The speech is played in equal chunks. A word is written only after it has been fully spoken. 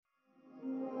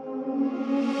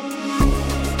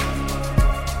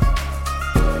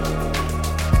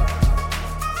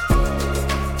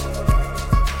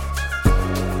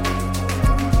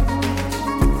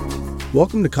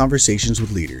Welcome to Conversations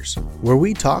with Leaders, where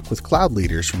we talk with cloud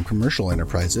leaders from commercial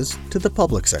enterprises to the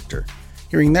public sector,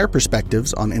 hearing their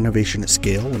perspectives on innovation at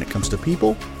scale when it comes to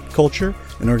people, culture,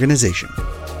 and organization.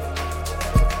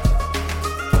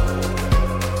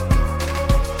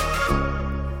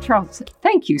 Charles,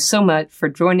 thank you so much for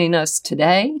joining us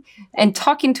today and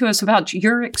talking to us about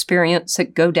your experience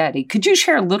at GoDaddy. Could you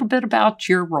share a little bit about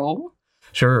your role?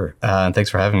 Sure. Thanks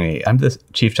for having me. I'm the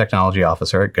Chief Technology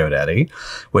Officer at GoDaddy,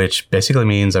 which basically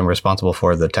means I'm responsible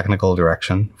for the technical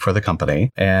direction for the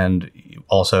company and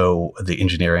also the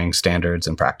engineering standards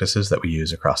and practices that we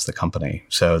use across the company.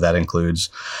 So that includes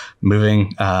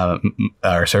moving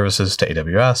our services to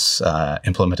AWS,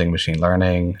 implementing machine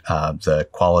learning, the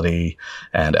quality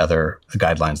and other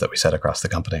guidelines that we set across the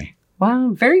company.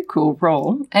 Wow, very cool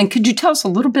role. And could you tell us a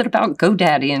little bit about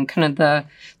GoDaddy and kind of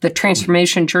the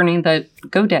transformation journey that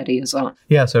GoDaddy is on?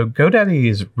 Yeah, so GoDaddy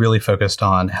is really focused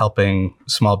on helping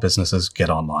small businesses get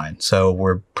online. So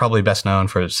we're probably best known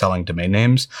for selling domain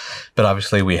names, but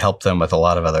obviously we help them with a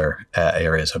lot of other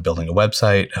areas of building a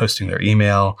website, hosting their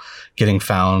email, getting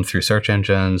found through search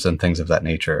engines and things of that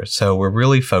nature. So we're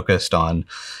really focused on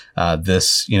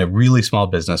this, really small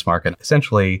business market.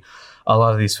 Essentially, a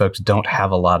lot of these folks don't have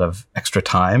a lot of extra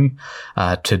time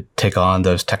to take on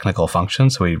those technical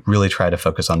functions. So we really try to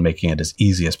focus on making it as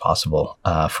easy as possible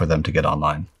for them to get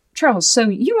online. Charles, so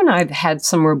you and I have had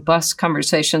some robust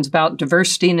conversations about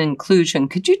diversity and inclusion.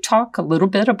 Could you talk a little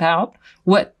bit about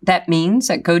what that means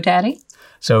at GoDaddy?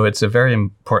 So it's a very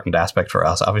important aspect for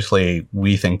us. Obviously,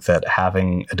 we think that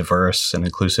having a diverse and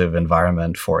inclusive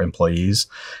environment for employees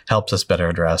helps us better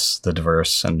address the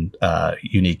diverse and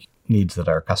unique needs that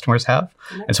our customers have.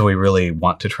 And so we really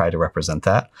want to try to represent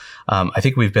that. I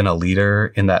think we've been a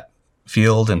leader in that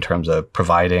field in terms of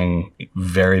providing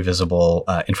very visible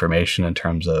information in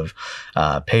terms of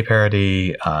pay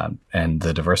parity and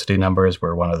the diversity numbers.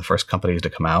 We're one of the first companies to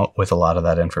come out with a lot of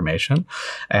that information.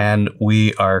 And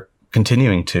we are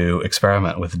continuing to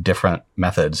experiment with different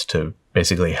methods to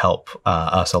basically help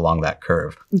us along that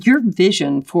curve. Your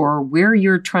vision for where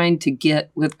you're trying to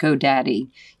get with GoDaddy,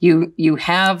 you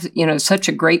have, such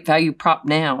a great value prop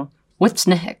now. What's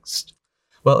next?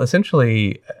 Well,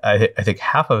 essentially, I think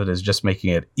half of it is just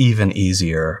making it even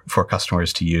easier for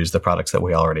customers to use the products that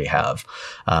we already have.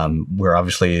 We're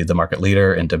obviously the market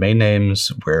leader in domain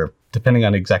names. We're, depending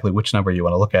on exactly which number you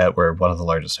want to look at, we're one of the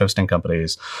largest hosting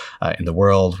companies in the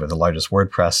world. We're the largest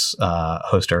WordPress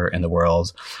hoster in the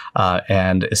world.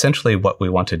 And essentially what we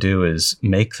want to do is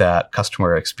make that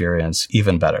customer experience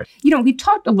even better. We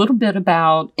talked a little bit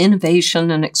about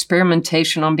innovation and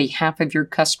experimentation on behalf of your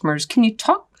customers. Can you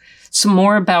talk some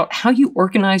more about how you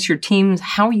organize your teams,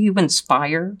 how you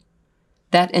inspire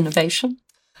that innovation?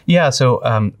 Yeah, so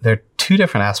there are two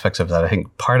different aspects of that. I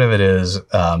think part of it is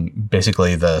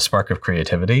basically the spark of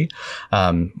creativity,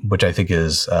 which I think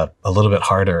is a little bit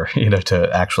harder, to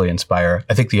actually inspire.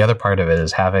 I think the other part of it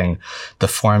is having the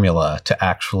formula to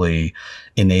actually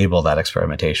enable that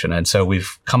experimentation. And so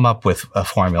we've come up with a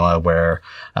formula where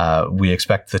we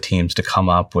expect the teams to come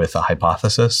up with a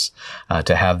hypothesis,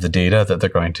 to have the data that they're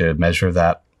going to measure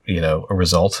that, a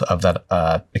result of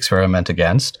that experiment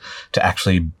against, to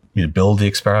actually build the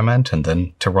experiment and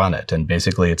then to run it. And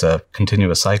basically it's a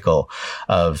continuous cycle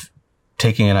of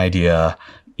taking an idea,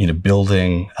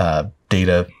 building a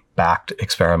data-backed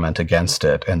experiment against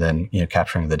it, and then,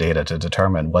 capturing the data to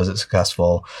determine, was it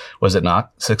successful? Was it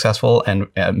not successful? And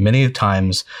many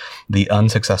times the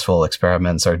unsuccessful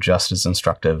experiments are just as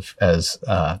instructive as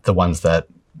the ones that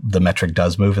the metric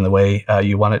does move in the way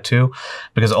you want it to,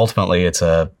 because ultimately it's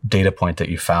a data point that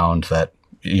you found that,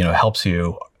 helps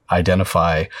you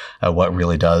identify what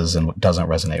really does and what doesn't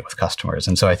resonate with customers.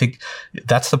 And so I think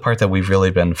that's the part that we've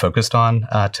really been focused on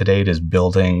to date, is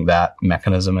building that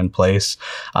mechanism in place.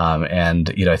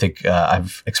 And I think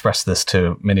I've expressed this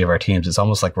to many of our teams. It's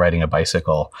almost like riding a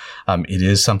bicycle. It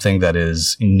is something that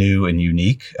is new and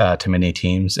unique to many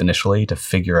teams initially, to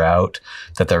figure out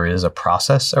that there is a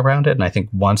process around it. And I think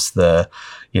once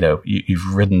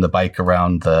you've ridden the bike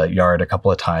around the yard a couple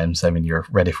of times, you're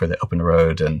ready for the open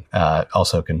road, and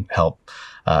also can help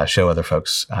show other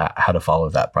folks how to follow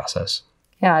that process.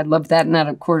 Yeah, I love that. And that,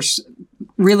 of course,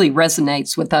 really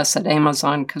resonates with us at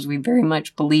Amazon, because we very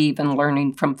much believe in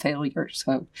learning from failure.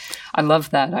 So I love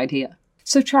that idea.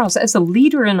 So Charles, as a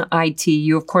leader in IT,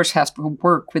 you of course have to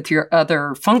work with your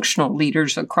other functional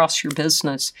leaders across your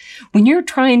business. When you're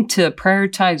trying to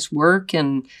prioritize work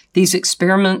and these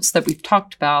experiments that we've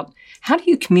talked about, How do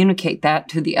you communicate that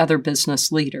to the other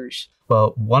business leaders?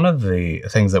 Well, one of the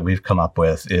things that we've come up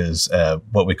with is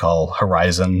what we call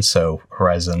Horizon. So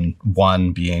Horizon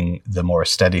 1 being the more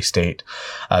steady state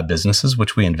businesses,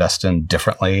 which we invest in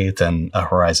differently than a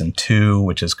Horizon 2,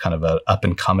 which is kind of an up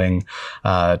and coming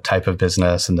type of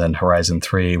business. And then Horizon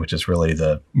 3, which is really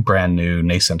the brand new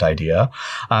nascent idea.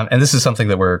 And this is something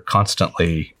that we're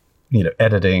constantly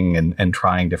editing and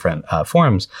trying different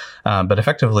forms. But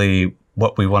effectively,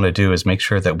 what we want to do is make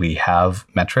sure that we have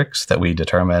metrics that we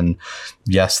determine,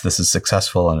 yes, this is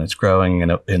successful and it's growing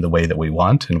in the way that we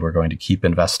want, and we're going to keep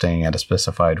investing at a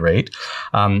specified rate.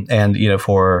 And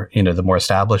for the more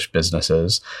established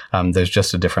businesses, there's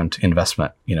just a different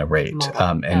investment rate.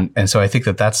 And so I think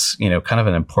that that's kind of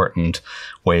an important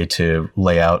way to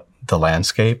lay out the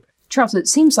landscape. Charles, it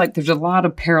seems like there's a lot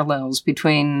of parallels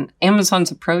between Amazon's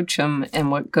approach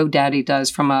and what GoDaddy does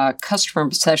from a customer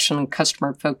obsession and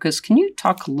customer focus. Can you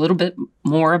talk a little bit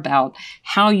more about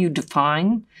how you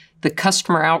define the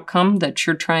customer outcome that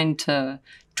you're trying to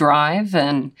drive,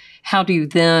 and how do you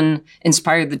then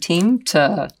inspire the team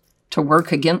to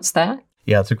work against that?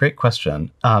 Yeah, it's a great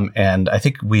question. And I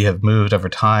think we have moved over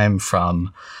time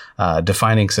from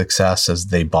defining success as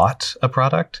they bought a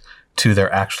product to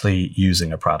they're actually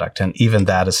using a product. And even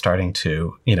that is starting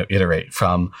to, iterate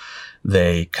from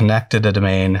they connected a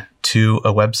domain to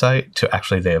a website to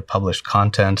actually they have published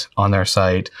content on their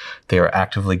site. They are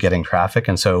actively getting traffic.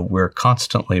 And so we're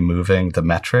constantly moving the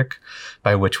metric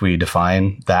by which we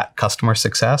define that customer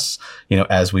success,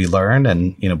 as we learn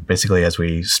and, basically as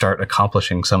we start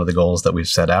accomplishing some of the goals that we've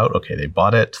set out. Okay, they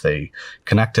bought it, they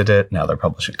connected it, now they're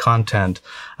publishing content.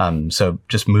 So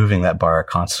just moving that bar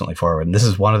constantly forward. And this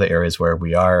is one of the areas where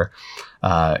we are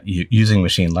using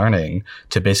machine learning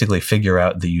to basically figure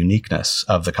out the uniqueness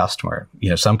of the customer.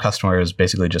 Some customers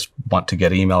basically just want to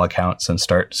get email accounts and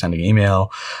start sending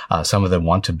email. Some of them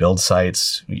want to build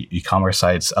sites, e-commerce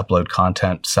sites, upload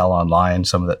content, sell online.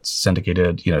 Some of that's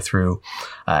syndicated, through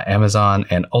Amazon.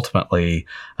 And ultimately,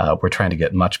 we're trying to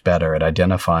get much better at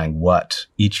identifying what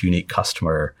each unique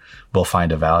customer will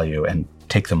find a value and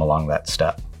take them along that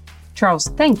step. Charles,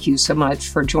 thank you so much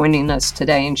for joining us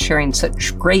today and sharing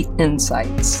such great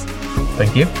insights.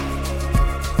 Thank you.